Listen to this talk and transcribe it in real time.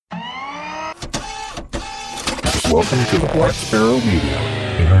Welcome to the Black Sparrow Media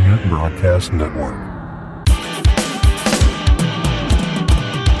Internet Broadcast Network.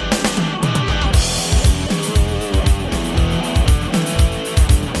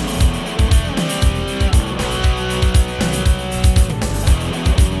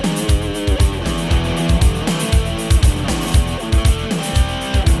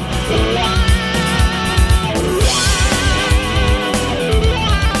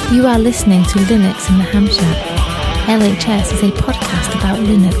 You are listening to Linux in the Ham Shack. LHS is a podcast about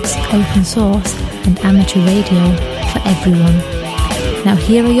Linux, open source, and amateur radio for everyone. Now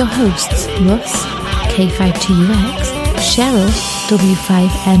here are your hosts, Russ, K52UX, Cheryl,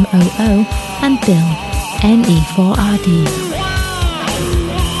 W5MOO, and Bill, NE4RD.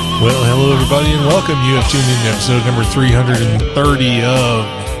 Well, hello everybody and welcome. You have tuned in to episode number 330 of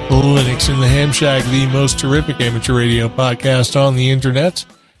Linux in the Ham Shack, the most terrific amateur radio podcast on the internet.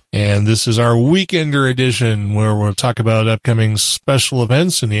 And this is our weekender edition where we'll talk about upcoming special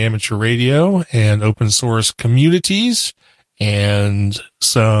events in the amateur radio and open source communities and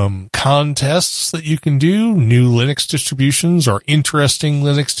some contests that you can do, new Linux distributions or interesting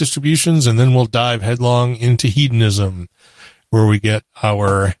Linux distributions. And then we'll dive headlong into hedonism where we get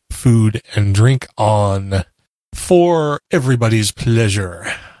our food and drink on for everybody's pleasure.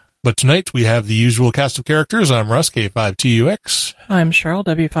 But tonight we have the usual cast of characters. I'm Russ, K5TUX. I'm Cheryl,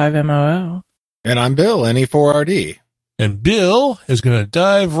 W5MOO. And I'm Bill, NE4RD. And Bill is going to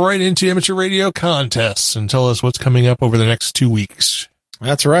dive right into amateur radio contests and tell us what's coming up over the next 2 weeks.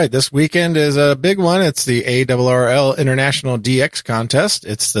 That's right. This weekend is a big one. It's the ARRL International DX Contest.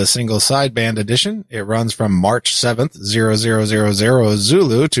 It's the single sideband edition. It runs from March 7th, 0000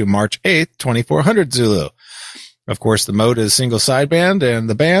 Zulu to March 8th, 2400 Zulu. Of course, the mode is single sideband, and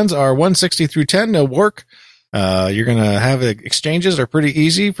the bands are 160 through 10, no work. You're going to have exchanges are pretty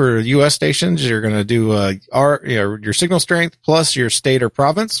easy for U.S. stations. You're going to do your signal strength plus your state or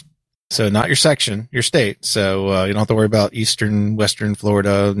province. So not your section, your state. So you don't have to worry about eastern, western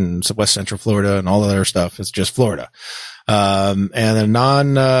Florida and west central Florida and all that other stuff. It's just Florida. And the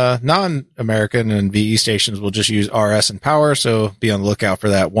non-American and VE stations will just use RS and power. So be on the lookout for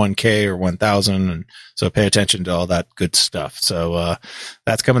that 1K or 1000. And so pay attention to all that good stuff. So,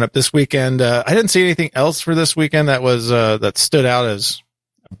 that's coming up this weekend. I didn't see anything else for this weekend that was, that stood out as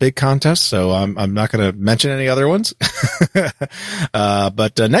a big contest. So I'm not going to mention any other ones.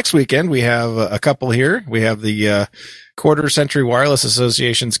 But next weekend we have a couple here. We have the, Quarter Century Wireless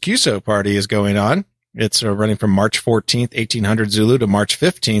Association's QSO party is going on. It's running from March 14th, 1800 Zulu to March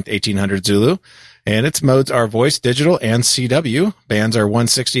 15th, 1800 Zulu. And its modes are voice, digital, and CW. Bands are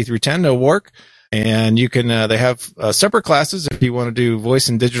 160 through 10, no work. And you can, they have separate classes if you want to do voice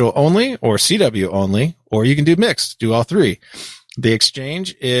and digital only or CW only, or you can do mixed, do all three. The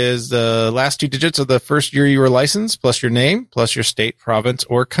exchange is the last two digits of the first year you were licensed, plus your name, plus your state, province,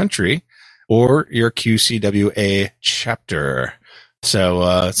 or country, or your QCWA chapter.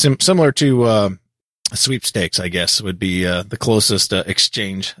 So, similar to, sweepstakes, I guess, would be the closest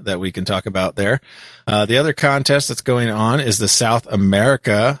exchange that we can talk about there. The other contest that's going on is the South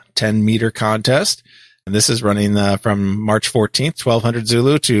America 10-meter contest. And this is running from March 14th, 1200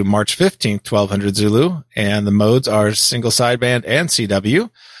 Zulu to March 15th, 1200 Zulu. And the modes are single sideband and CW.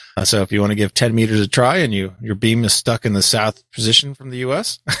 So if you want to give 10 meters a try and your beam is stuck in the south position from the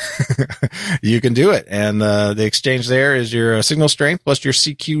U.S., you can do it. And the exchange there is your signal strength plus your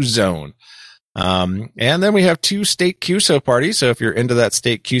CQ zone. And then we have two state QSO parties. So if you're into that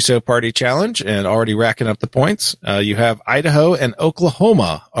state QSO party challenge and already racking up the points, you have Idaho and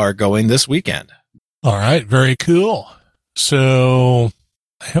Oklahoma are going this weekend. All right. Very cool. So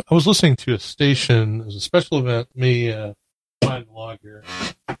I was listening to a station. It was a special event. Let me find the log here.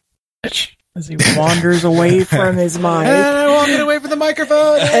 As he wanders away from his mic. And I'm walking away from the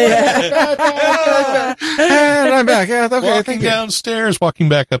microphone. And I'm back. Yeah, okay. Walking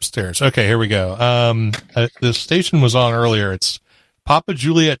back upstairs. Okay, here we go. The station was on earlier. It's Papa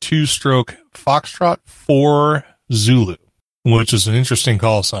Juliet 2 / Foxtrot 4 Zulu, which is an interesting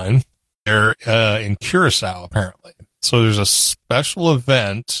call sign. They're in Curacao, apparently. So there's a special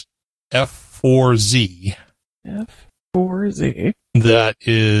event, F4Z. F4Z. That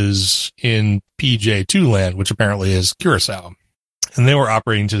is in PJ2 land, which apparently is Curacao. And they were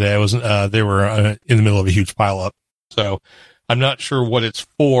operating today. They were in the middle of a huge pileup. So I'm not sure what it's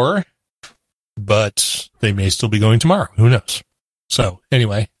for, but they may still be going tomorrow. Who knows? So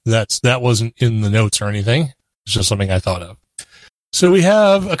anyway, that wasn't in the notes or anything. It's just something I thought of. So we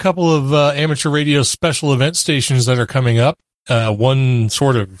have a couple of amateur radio special event stations that are coming up. One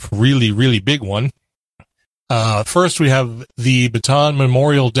sort of really, really big one. First, we have the Bataan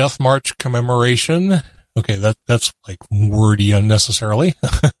Memorial Death March commemoration Okay, that's like wordy unnecessarily.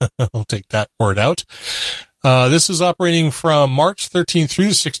 I'll take that word out. This is operating from March 13th through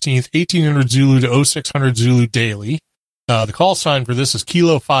the 16th, 1800 Zulu to 0600 Zulu daily. The call sign for this is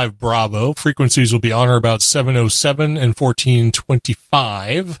Kilo 5 Bravo. Frequencies will be on or about 707 and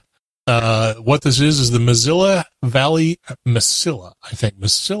 1425. What this is the Mesilla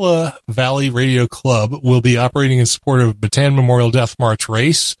Valley Radio Club will be operating in support of Bataan Memorial Death March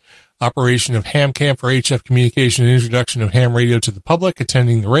race, operation of ham camp for HF communication and introduction of ham radio to the public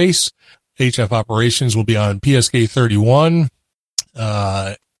attending the race. HF operations will be on PSK 31,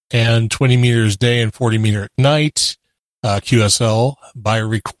 and 20 meters day and 40 meter at night. QSL by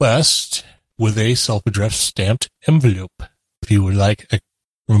request with a self-addressed stamped envelope if you would like a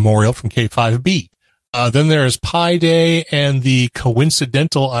memorial from K5B. Then there is Pi Day and the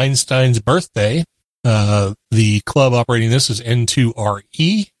coincidental Einstein's birthday. The club operating this is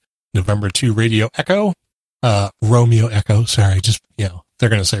N2RE, November 2 Radio Echo, Romeo Echo. Sorry, just, they're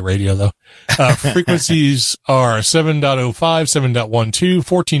going to say radio though. Frequencies are 7.05, 7.12,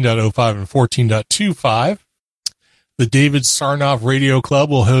 14.05, and 14.25. The David Sarnoff Radio Club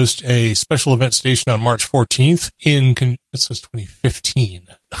will host a special event station on March 14th it says 2015.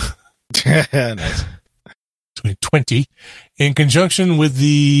 Nice. 2020. In conjunction with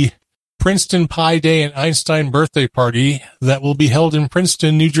the Princeton Pi Day and Einstein birthday party that will be held in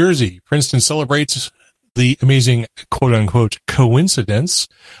Princeton, New Jersey. Princeton celebrates the amazing quote-unquote coincidence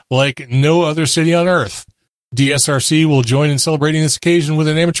like no other city on earth. DSRC will join in celebrating this occasion with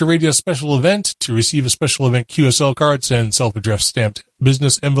an amateur radio special event. To receive a special event QSL card, send self-addressed stamped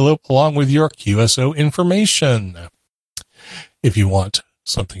business envelope along with your QSO information if you want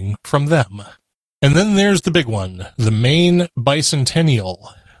something from them. And then there's the big one, the Maine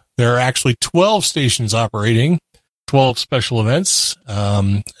Bicentennial. There are actually 12 stations operating, 12 special events,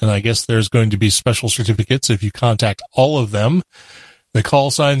 and I guess there's going to be special certificates if you contact all of them. The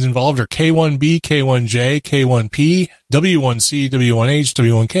call signs involved are K1B, K1J, K1P, W1C, W1H,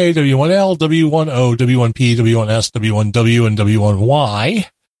 W1K, W1L, W1O, W1P, W1S, W1W, and W1Y.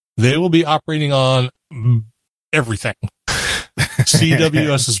 They will be operating on everything. CW,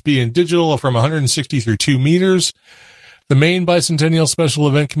 SSB, and digital from 160 through 2 meters. The Maine Bicentennial Special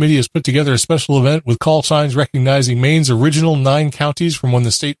Event Committee has put together a special event with call signs recognizing Maine's original 9 counties from when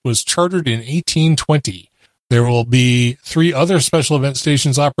the state was chartered in 1820. There will be 3 other special event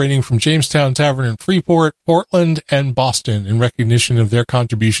stations operating from Jamestown Tavern in Freeport, Portland, and Boston in recognition of their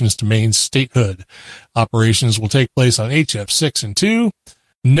contributions to Maine's statehood. Operations will take place on HF 6 and 2.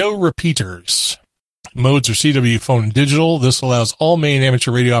 No repeaters. Modes are CW, phone, and digital. This allows all Maine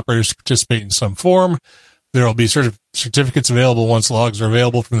amateur radio operators to participate in some form. There will be certificates available once logs are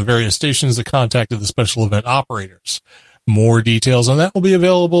available from the various stations that contacted the special event operators. More details on that will be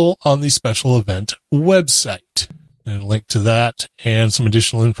available on the special event website. And a link to that and some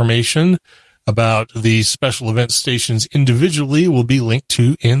additional information about the special event stations individually will be linked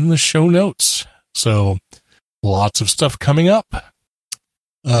to in the show notes. So lots of stuff coming up.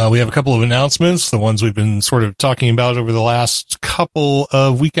 We have a couple of announcements, the ones we've been sort of talking about over the last couple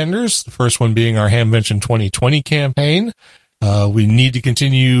of weekenders. The first one being our Hamvention 2020 campaign. We need to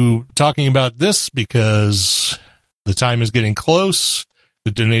continue talking about this because the time is getting close.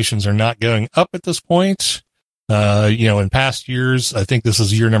 The donations are not going up at this point. In past years, I think this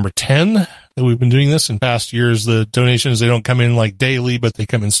is year number 10 that we've been doing this. In past years, the donations, they don't come in like daily, but they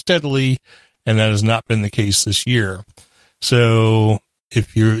come in steadily. And that has not been the case this year. So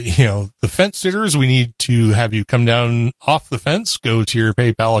if you're, the fence sitters, we need to have you come down off the fence, go to your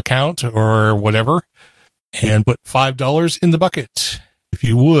PayPal account or whatever, and put $5 in the bucket. If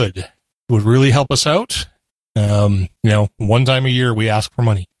you would, it would really help us out. One time a year we ask for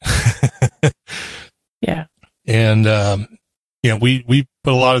money. Yeah. And, we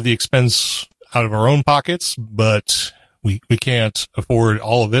put a lot of the expense out of our own pockets, but we can't afford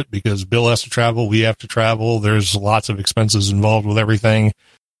all of it because Bill has to travel. We have to travel. There's lots of expenses involved with everything,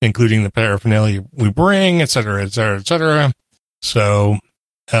 including the paraphernalia we bring, et cetera, et cetera, et cetera. So,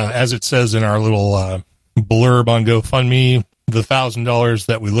 as it says in our little, blurb on GoFundMe, the $1,000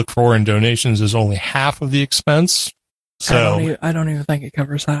 that we look for in donations is only half of the expense. So I don't even think it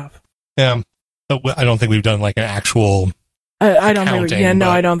covers half. Yeah. But I don't think we've done like an actual I don't think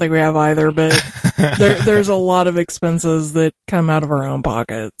I don't think we have either, but there's a lot of expenses that come out of our own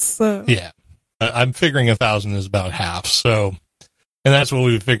pockets. So. Yeah. I'm figuring 1,000 is about half. So, and that's what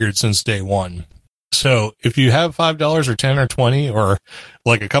we've figured since day one. So if you have $5 or 10 or 20 or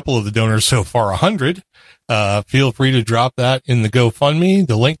like a couple of the donors so far, 100, feel free to drop that in the GoFundMe.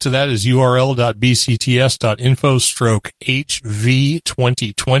 The link to that is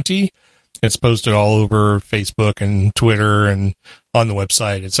url.bcts.info/HV2020. It's posted all over Facebook and Twitter and on the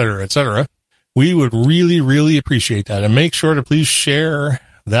website, et cetera, et cetera. We would really, really appreciate that. And make sure to please share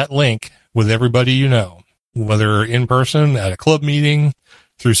that link with everybody you know, whether in person, at a club meeting,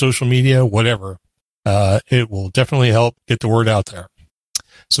 through social media, whatever. It will definitely help get the word out there.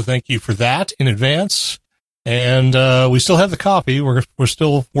 So thank you for that in advance. And we still have the copy. We're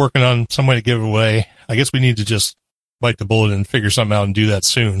still working on some way to give it away. I guess we need to just bite the bullet and figure something out and do that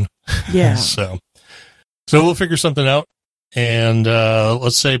soon. Yeah. So we'll figure something out. And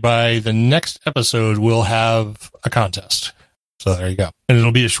let's say by the next episode, we'll have a contest. So there you go. And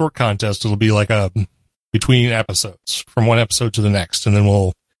it'll be a short contest. It'll be like a between episodes, from one episode to the next. And then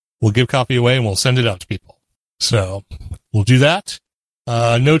we'll give copy away and we'll send it out to people. So we'll do that.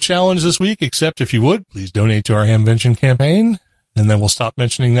 No challenge this week, except if you would, please donate to our Hamvention campaign. And then we'll stop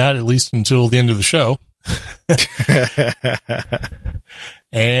mentioning that at least until the end of the show.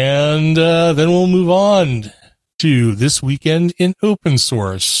 And then we'll move on to this weekend in open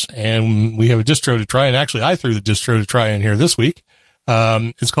source. And we have a distro to try. And actually, I threw the distro to try in here this week.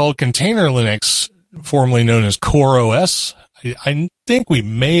 It's called Container Linux, formerly known as CoreOS. I think we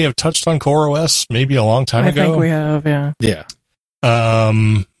may have touched on CoreOS maybe a long time ago. I think we have, yeah. Yeah.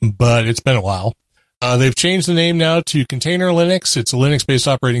 But it's been a while. They've changed the name now to Container Linux. It's a Linux-based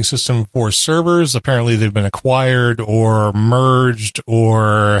operating system for servers. Apparently they've been acquired or merged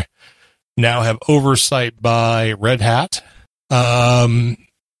or now have oversight by Red Hat.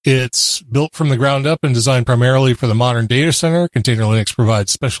 It's built from the ground up and designed primarily for the modern data center. Container Linux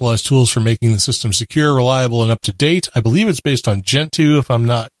provides specialized tools for making the system secure, reliable, and up to date. I believe it's based on Gentoo, if I'm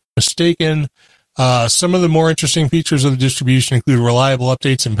not mistaken. Some of the more interesting features of the distribution include reliable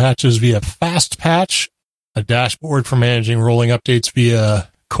updates and patches via FastPatch, a dashboard for managing rolling updates via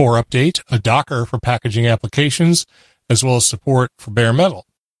Core Update, a Docker for packaging applications, as well as support for bare metal.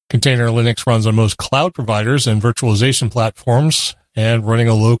 Container Linux runs on most cloud providers and virtualization platforms, and running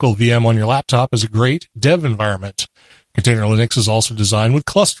a local VM on your laptop is a great dev environment. Container Linux is also designed with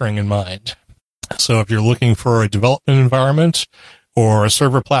clustering in mind. So if you're looking for a development environment or a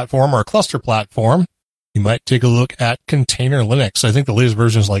server platform or a cluster platform, you might take a look at Container Linux. I think the latest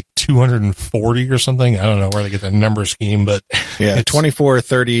version is like 240 or something. I don't know where they get the number scheme, but yeah,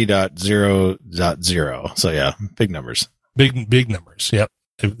 2430.0.0. So yeah, big numbers. Big numbers. Yep.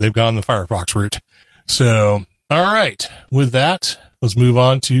 They've gone the Firefox route. So, all right. With that, let's move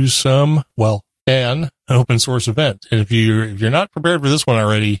on to an open source event. And if you're not prepared for this one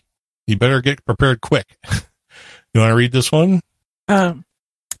already, you better get prepared quick. You want to read this one?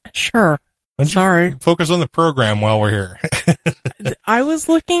 Sure. Sorry. Focus on the program while we're here. I was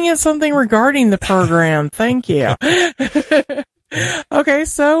looking at something regarding the program. Thank you. Okay,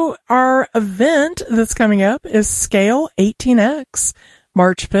 so our event that's coming up is Scale 18X,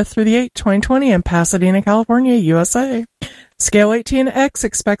 March 5th through the 8th, 2020 in Pasadena, California, USA. Scale 18X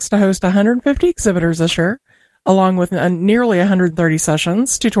expects to host 150 exhibitors this year, along with nearly 130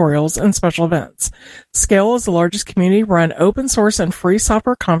 sessions, tutorials, and special events. Scale is the largest community-run open source and free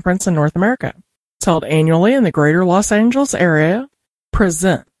software conference in North America. It's held annually in the greater Los Angeles area.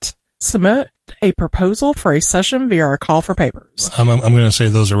 Present. Submit a proposal for a session via our call for papers. I'm going to say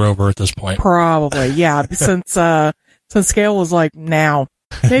those are over at this point. Probably, yeah. Since Scale was like, now,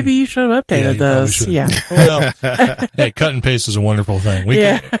 maybe you should have updated this. Yeah. Well, hey, cut and paste is a wonderful thing. We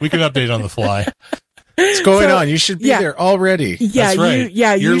can update on the fly. What's going on? You should be there already. Yeah, that's right.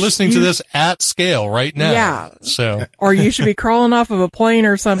 You're listening to this at Scale right now. Yeah. So, or you should be crawling off of a plane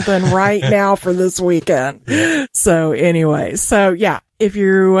or something right now for this weekend. Yeah. So anyway, if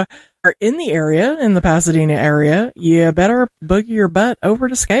you are in the area, in the Pasadena area, you better boogie your butt over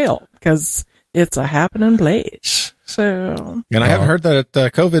to Scale because it's a happening place. So, and I haven't heard that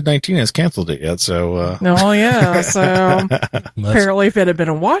COVID-19 has canceled it yet. So, oh yeah. So apparently, if it had been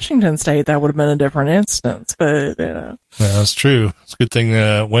in Washington State, that would have been a different instance. But yeah, that's true. It's a good thing.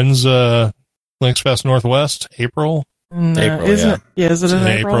 When's Linux Fest Northwest? April. April. Is it in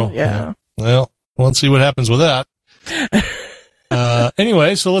April? Yeah. Well, let's see what happens with that.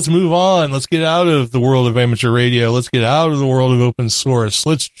 Anyway, so let's move on. Let's get out of the world of amateur radio. Let's get out of the world of open source.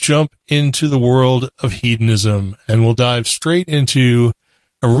 Let's jump into the world of hedonism, and we'll dive straight into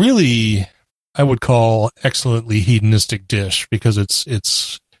a really, I would call, excellently hedonistic dish because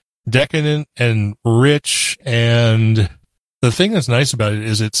it's decadent and rich. And the thing that's nice about it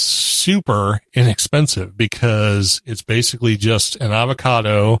is it's super inexpensive because it's basically just an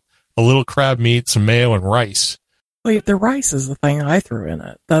avocado, a little crab meat, some mayo, and rice. Wait, the rice is the thing I threw in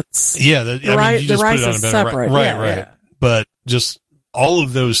it. That's the rice is separate. Right. Yeah. But just all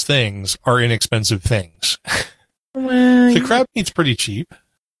of those things are inexpensive things. Well, the crab meat's pretty cheap.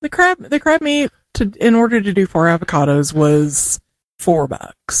 The crab meat in order to do 4 avocados was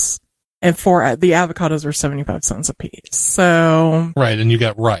 $4, and the avocados are 75 cents a piece. So right, and you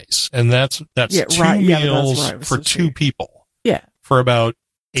got rice, and that's 2 meals for 2 people. Yeah, for about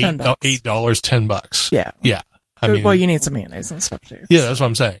 $8, $10. Yeah. I mean, well, you need some mayonnaise and stuff too. Yeah, that's what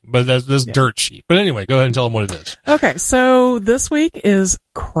I'm saying. But that's dirt cheap. But anyway, go ahead and tell them what it is. Okay, so this week is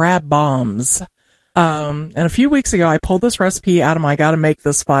crab bombs. And a few weeks ago, I pulled this recipe out of my gotta make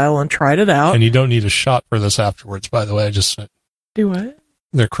this file and tried it out. And you don't need a shot for this afterwards, by the way. I just do what?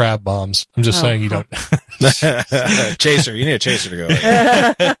 They're crab bombs. I'm just saying you don't. Chaser. You need a chaser to go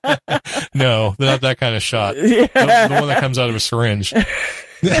with. No, they're not that kind of shot. Yeah. The one that comes out of a syringe.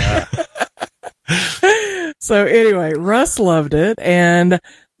 So anyway, Russ loved it, and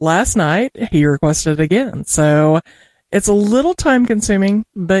last night he requested it again. So it's a little time consuming,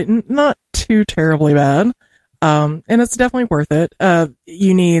 but not too terribly bad. And it's definitely worth it.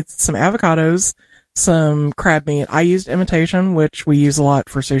 You need some avocados, some crab meat. I used imitation, which we use a lot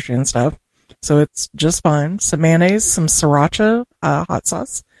for sushi and stuff. So it's just fine. Some mayonnaise, some sriracha, hot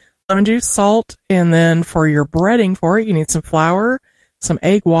sauce, lemon juice, salt. And then for your breading for it, you need some flour, some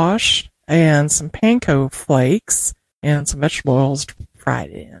egg wash, and some panko flakes, and some vegetable oils fried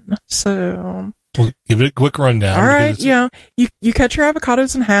in. So we'll give it a quick rundown. All right. Yeah. You cut your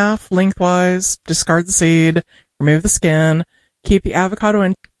avocados in half lengthwise, discard the seed, remove the skin, keep the avocado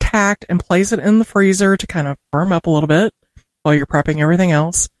intact, and place it in the freezer to kind of firm up a little bit while you're prepping everything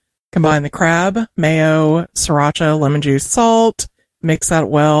else. Combine the crab, mayo, sriracha, lemon juice, salt, mix that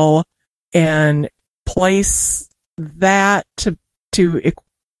well, and place that to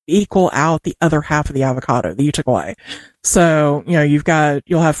equal out the other half of the avocado that you took away. So,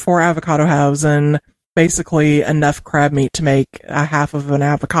 you'll have 4 avocado halves and basically enough crab meat to make a half of an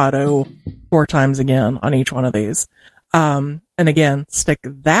avocado 4 times again on each one of these. And again, stick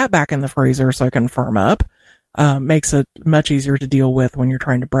that back in the freezer so it can firm up. Makes it much easier to deal with when you're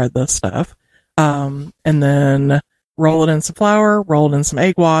trying to bread this stuff. And then roll it in some flour, roll it in some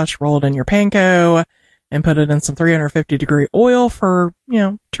egg wash, roll it in your panko, and put it in some 350-degree oil for,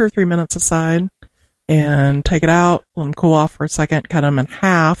 2 or 3 minutes aside. And take it out, let them cool off for a second, cut them in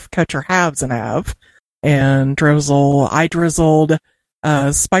half, cut your halves in half, and I drizzled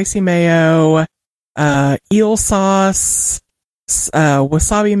spicy mayo, eel sauce,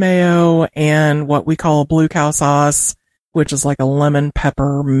 wasabi mayo, and what we call a blue cow sauce, which is like a lemon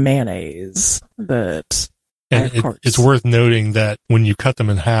pepper mayonnaise. It's worth noting that when you cut them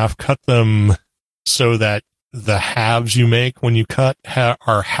in half, cut them so that the halves you make when you cut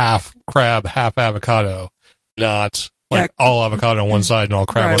are half crab, half avocado, not like all avocado on one side and all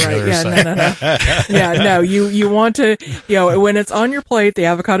crab on the other side. No. You want to, when it's on your plate, the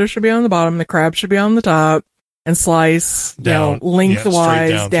avocado should be on the bottom, the crab should be on the top, and slice down,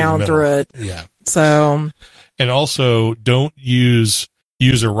 lengthwise down through it. Yeah. So, and also don't use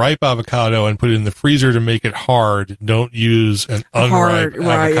a ripe avocado and put it in the freezer to make it hard. Don't use an unripe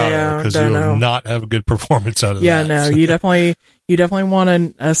avocado because you will not have a good performance out of that. Yeah, no, you definitely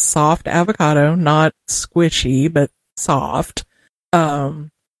want a soft avocado, not squishy, but soft.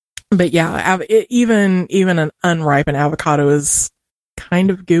 But yeah, even an unripened avocado is kind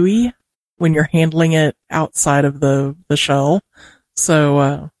of gooey when you're handling it outside of the shell.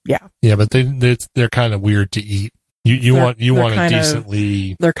 So, yeah. Yeah, but they're kind of weird to eat. You want a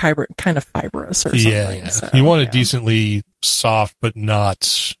decently... They're kind of fibrous or something. Yeah. So, you want a decently soft, but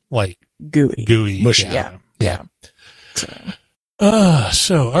not like gooey. Mushy. Yeah.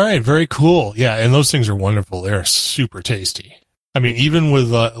 So, all right. Very cool. Yeah. And those things are wonderful. They're super tasty. I mean, even with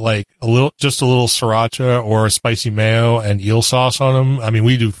like a little sriracha or a spicy mayo and eel sauce on them. I mean,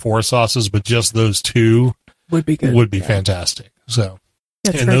 we do 4 sauces, but just those 2 would be good. Would be fantastic. So,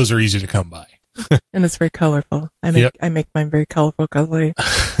 those are easy to come by. And it's very colorful. I make mine very colorful because I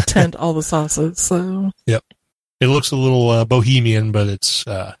tint all the sauces. So yep, it looks a little bohemian, but it's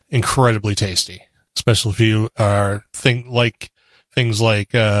incredibly tasty. Especially if you are things like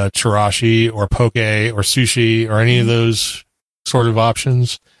chirashi or poke or sushi or any of those sort of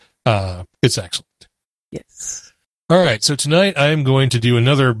options. It's excellent. Yes. All right, so tonight I am going to do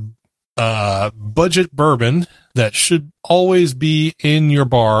another budget bourbon that should always be in your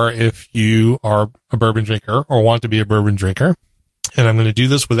bar if you are a bourbon drinker or want to be a bourbon drinker. And I'm going to do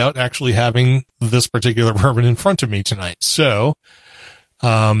this without actually having this particular bourbon in front of me tonight. So,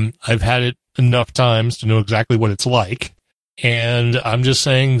 I've had it enough times to know exactly what it's like. And I'm just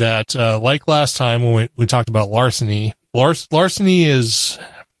saying that, like last time when we talked about larceny is,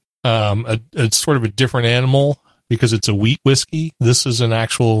 it's sort of a different animal because it's a wheat whiskey. This is an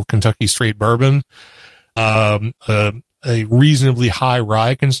actual Kentucky straight bourbon. A a reasonably high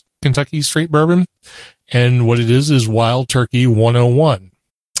rye Kentucky straight bourbon. And what it is Wild Turkey 101.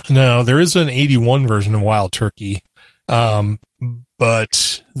 Now, there is an 81 version of Wild Turkey,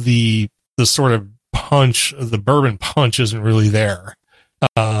 but the sort of punch, the bourbon punch isn't really there.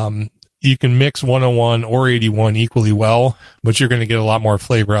 You can mix 101 or 81 equally well, but you're going to get a lot more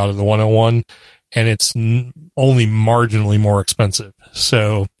flavor out of the 101, and it's only marginally more expensive.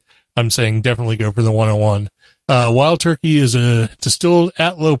 So I'm saying definitely go for the 101. Wild Turkey is distilled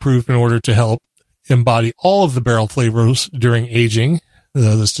at low proof in order to help embody all of the barrel flavors during aging.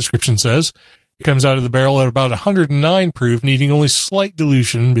 This description says it comes out of the barrel at about 109 proof, needing only slight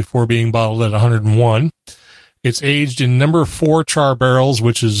dilution before being bottled at 101. It's aged in number 4 char barrels,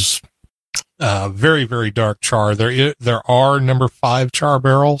 which is very, very dark char. There are number 5 char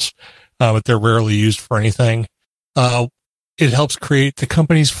barrels, but they're rarely used for anything. It helps create the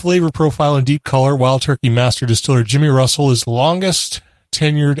company's flavor profile and deep color. Wild Turkey Master Distiller Jimmy Russell is the longest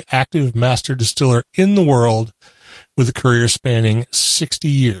tenured active master distiller in the world, with a career spanning 60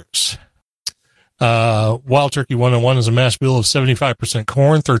 years. Wild Turkey 101 is a mash bill of 75%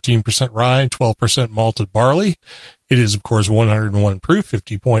 corn, 13% rye, 12% malted barley. It is, of course, 101 proof,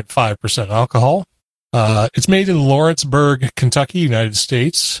 50.5% alcohol. It's made in Lawrenceburg, Kentucky, United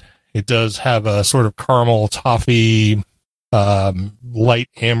States. It does have a sort of caramel toffee, light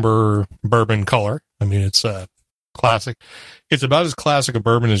amber bourbon color. I mean, it's a classic. It's about as classic a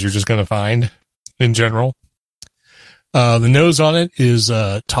bourbon as you're just going to find in general. The nose on it is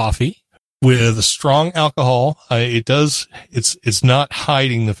toffee with a strong alcohol. It's not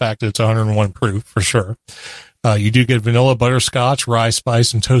hiding the fact that it's 101 proof for sure. You do get vanilla, butterscotch, rye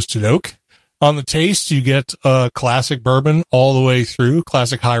spice, and toasted oak. On the taste, you get classic bourbon all the way through,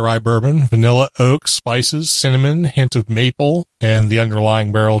 classic high rye bourbon, vanilla, oak, spices, cinnamon, hint of maple, and the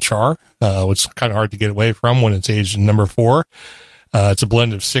underlying barrel char, which is kind of hard to get away from when it's aged in number 4. It's a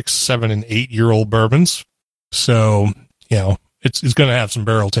blend of 6, 7, and 8-year-old bourbons. So, it's going to have some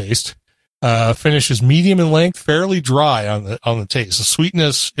barrel taste. Finish is medium in length, fairly dry on the taste. The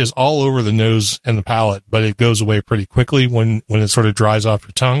sweetness is all over the nose and the palate, but it goes away pretty quickly when it sort of dries off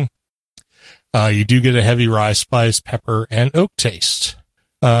your tongue. You do get a heavy rye spice, pepper, and oak taste.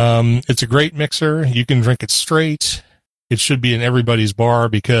 It's a great mixer. You can drink it straight. It should be in everybody's bar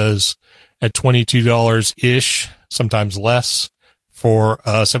because at $22-ish, sometimes less, for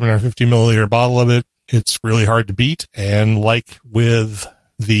a 750 milliliter bottle of it, it's really hard to beat. And like with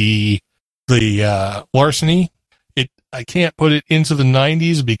the Larceny, I can't put it into the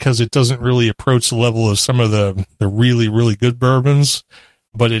 90s because it doesn't really approach the level of some of the really, really good bourbons.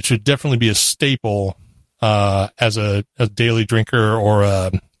 But it should definitely be a staple as a daily drinker or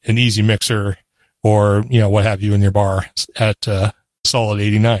an easy mixer or, what have you in your bar at solid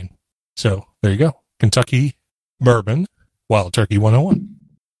 89. So there you go. Kentucky Bourbon, Wild Turkey 101.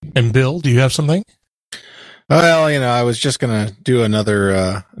 And Bill, do you have something? Well, I was just going to do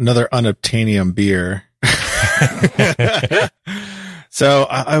another unobtainium beer. So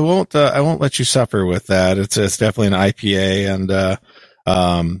I won't let you suffer with that. It's definitely an IPA, and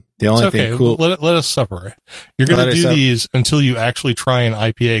the only thing cool. Let us suffer. You're going to do these until you actually try an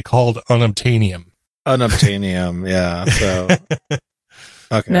IPA called Unobtainium. Unobtainium, yeah. So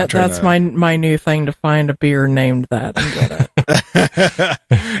okay, that's my new thing, to find a beer named that and get it.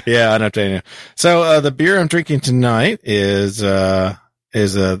 Yeah, Unobtainium. So the beer I'm drinking tonight is a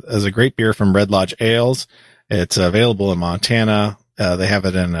great beer from Red Lodge Ales. It's available in Montana. They have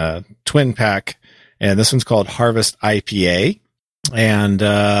it in a twin pack, and this one's called Harvest IPA. And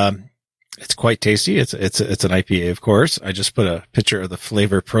it's quite tasty. It's an IPA, of course. I just put a picture of the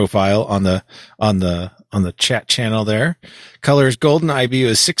flavor profile on the chat channel there. Color is golden. IBU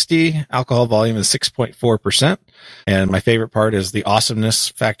is 60. Alcohol volume is 6.4%. And my favorite part is the awesomeness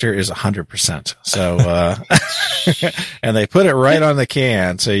factor is 100%. So and they put it right on the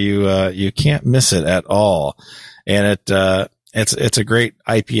can, so you can't miss it at all. And it's a great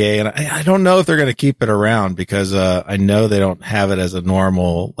IPA, and I don't know if they're going to keep it around because I know they don't have it as a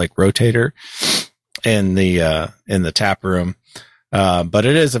normal rotator in the tap room. But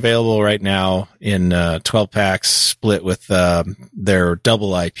it is available right now in 12 packs, split with their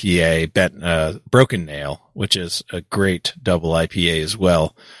double IPA, Broken Nail, which is a great double IPA as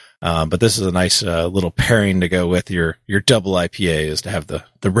well. But this is a nice little pairing to go with your double IPA, is to have the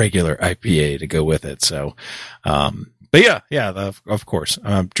regular IPA to go with it. So, but yeah, of course,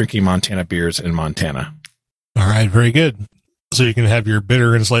 I'm drinking Montana beers in Montana. All right, very good. So you can have your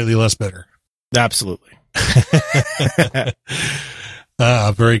bitter and slightly less bitter. Absolutely.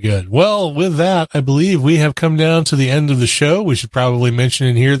 Very good. Well, with that, I believe we have come down to the end of the show. We should probably mention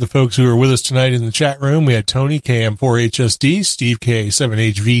in here the folks who are with us tonight in the chat room. We had Tony, KM4HSD, Steve,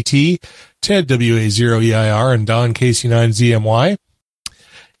 K7HVT, Ted, WA0EIR, and Don, KC9ZMY.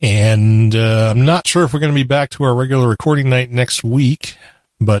 And I'm not sure if we're going to be back to our regular recording night next week,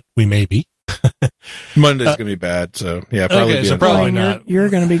 but we may be. Monday's going to be bad, so yeah, probably. Okay, so probably not. You're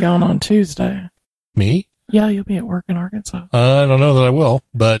going to be gone on Tuesday. Me? Yeah, you'll be at work in Arkansas. I don't know that I will,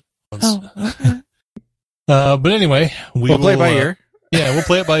 but Okay. but anyway, we'll play it by ear. Yeah, we'll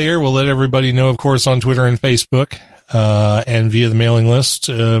play it by ear. We'll let everybody know, of course, on Twitter and Facebook, and via the mailing list,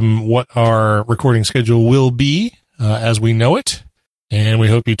 what our recording schedule will be, as we know it. And we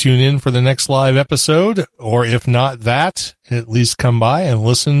hope you tune in for the next live episode, or if not that, at least come by and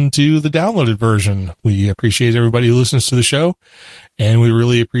listen to the downloaded version. We appreciate everybody who listens to the show, and we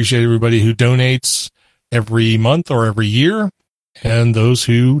really appreciate everybody who donates every month or every year, and those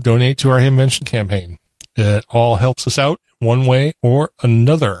who donate to our Himvention campaign. It all helps us out one way or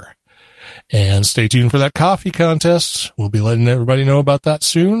another. And stay tuned for that coffee contest. We'll be letting everybody know about that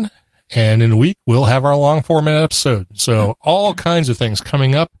soon. And in a week, we'll have our long format episode. So all kinds of things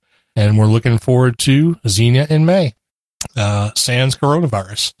coming up, and we're looking forward to Xenia in May, sans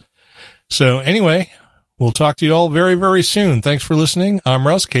coronavirus. So anyway, we'll talk to you all very, very soon. Thanks for listening. I'm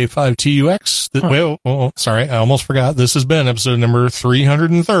Russ, K5TUX. Sorry, I almost forgot. This has been episode number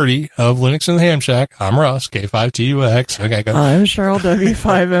 330 of Linux in the Ham Shack. I'm Russ, K5TUX. Okay, go. I'm Cheryl,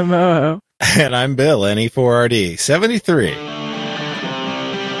 W5MOO. And I'm Bill, NE4RD 73.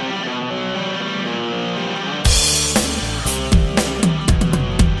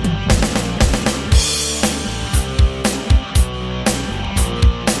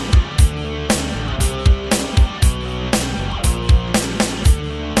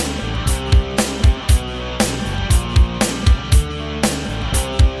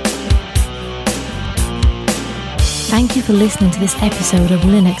 Thank you for listening to this episode of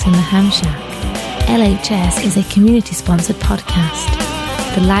Linux in the Ham Shack. LHS is a community-sponsored podcast.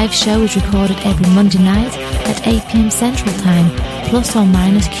 The live show is recorded every Monday night at 8 p.m. Central Time,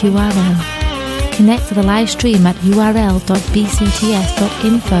 ± QRL. Connect to the live stream at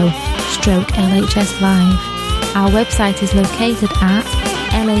url.bcts.info/LHS Live. Our website is located at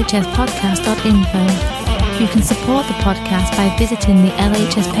lhspodcast.info. You can support the podcast by visiting the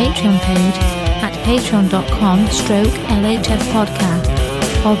LHS Patreon page at patreon.com/LHS podcast,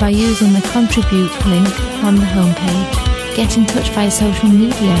 or by using the contribute link on the homepage. Get in touch via social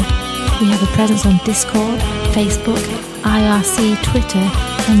media. We have a presence on Discord, Facebook, IRC, Twitter,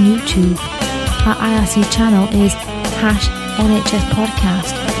 and YouTube. Our IRC channel is #LHS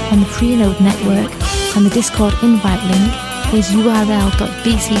podcast on the Freenode network, and the Discord invite link is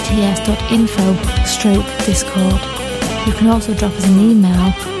url.bcts.info/Discord. You can also drop us an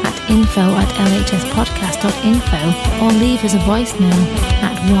email at info@lhspodcast.info, or leave us a voicemail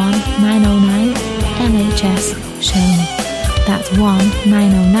at 1-909-LHS-SHOW. That's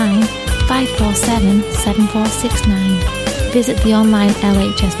 1-909-547-7469. Visit the online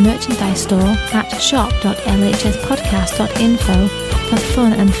LHS merchandise store at shop.lhspodcast.info for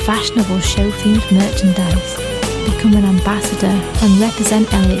fun and fashionable show-themed merchandise. Become an ambassador and represent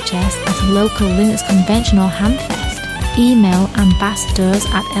LHS at a local Linux convention or Hamfest. Email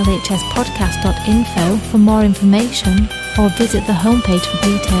ambassadors@lhspodcast.info for more information, or visit the homepage for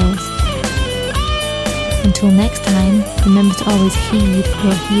details. Until next time, remember to always heed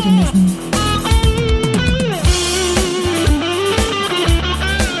your hedonism.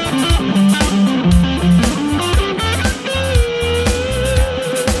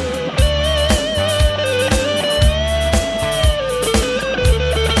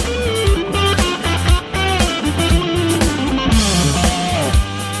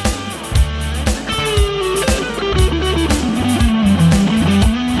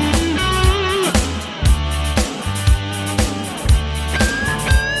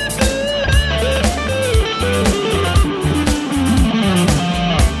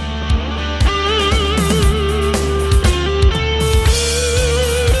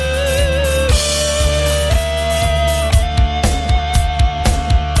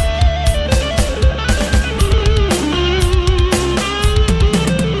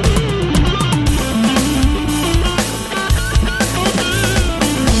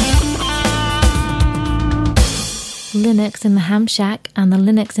 Linux in the Ham Shack and the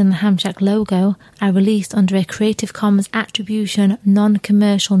Linux in the Ham Shack logo are released under a Creative Commons Attribution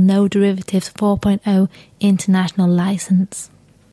Non-Commercial No Derivatives 4.0 International License.